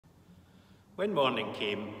When morning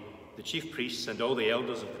came, the chief priests and all the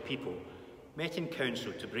elders of the people met in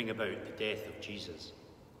council to bring about the death of Jesus.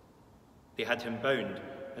 They had him bound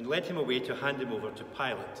and led him away to hand him over to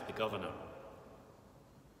Pilate, the governor.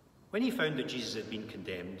 When he found that Jesus had been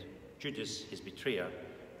condemned, Judas, his betrayer,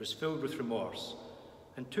 was filled with remorse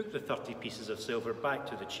and took the 30 pieces of silver back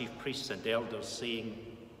to the chief priests and elders,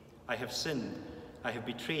 saying, "I have sinned. I have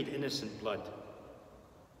betrayed innocent blood."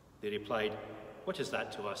 They replied, "What is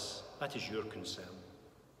that to us? That is your concern."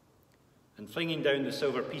 And flinging down the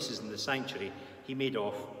silver pieces in the sanctuary, he made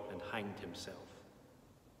off and hanged himself.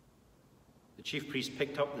 The chief priest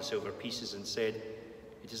picked up the silver pieces and said,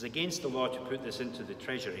 "It is against the law to put this into the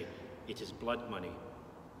treasury. It is blood money."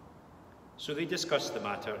 So they discussed the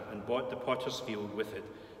matter and bought the potter's field with it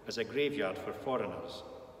as a graveyard for foreigners.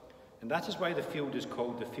 And that is why the field is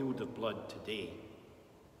called the Field of Blood today.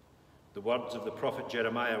 The words of the prophet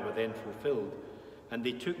Jeremiah were then fulfilled, and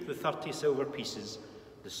they took the 30 silver pieces,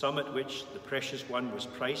 the sum at which the precious one was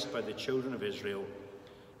priced by the children of Israel,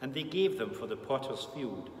 and they gave them for the potter's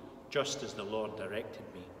field, just as the Lord directed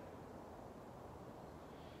me.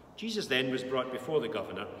 Jesus then was brought before the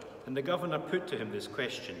governor, and the governor put to him this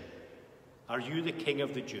question, "Are you the king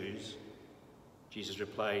of the Jews?" Jesus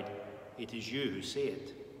replied, "It is you who say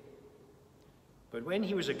it." But when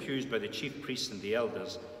he was accused by the chief priests and the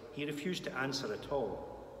elders, he refused to answer at all.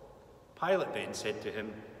 Pilate then said to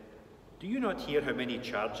him, "Do you not hear how many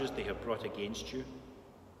charges they have brought against you?"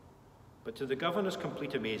 But to the governor's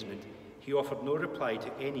complete amazement, he offered no reply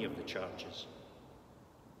to any of the charges.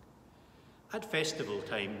 At festival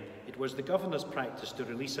time, it was the governor's practice to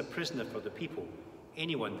release a prisoner for the people,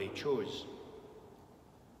 anyone they chose.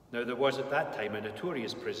 Now there was at that time a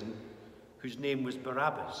notorious prison whose name was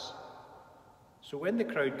Barabbas. So when the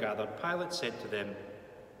crowd gathered, Pilate said to them,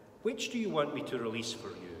 "Which do you want me to release for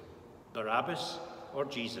you, Barabbas or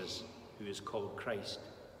Jesus, who is called Christ?"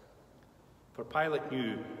 For Pilate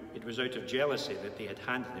knew it was out of jealousy that they had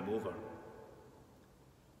handed him over.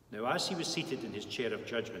 Now as he was seated in his chair of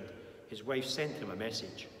judgment, his wife sent him a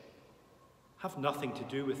message. "Have nothing to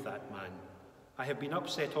do with that man. I have been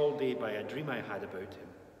upset all day by a dream I had about him."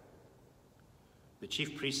 The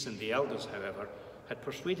chief priests and the elders, however, had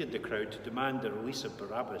persuaded the crowd to demand the release of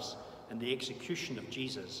Barabbas and the execution of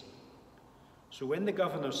Jesus. So when the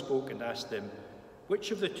governor spoke and asked them,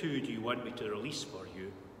 "Which of the two do you want me to release for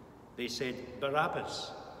you?" they said,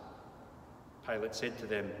 "Barabbas." Pilate said to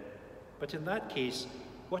them, "But in that case,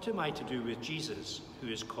 what am I to do with Jesus, who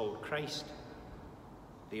is called Christ?"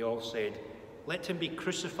 They all said, "Let him be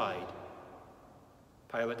crucified."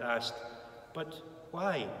 Pilate asked, "But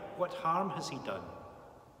why? What harm has he done?"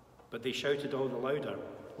 But they shouted all the louder,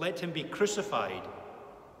 "Let him be crucified."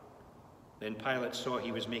 Then Pilate saw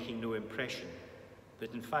he was making no impression,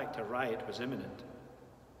 that in fact a riot was imminent.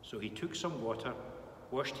 So he took some water,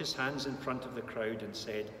 washed his hands in front of the crowd and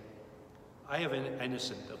said, "I am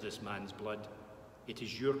innocent of this man's blood. It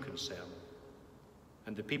is your concern."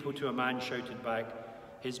 And the people to a man shouted back,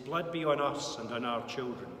 "His blood be on us and on our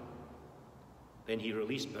children." Then he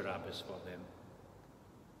released Barabbas for them.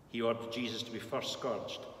 He ordered Jesus to be first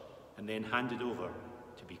scourged and then handed over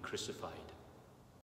to be crucified.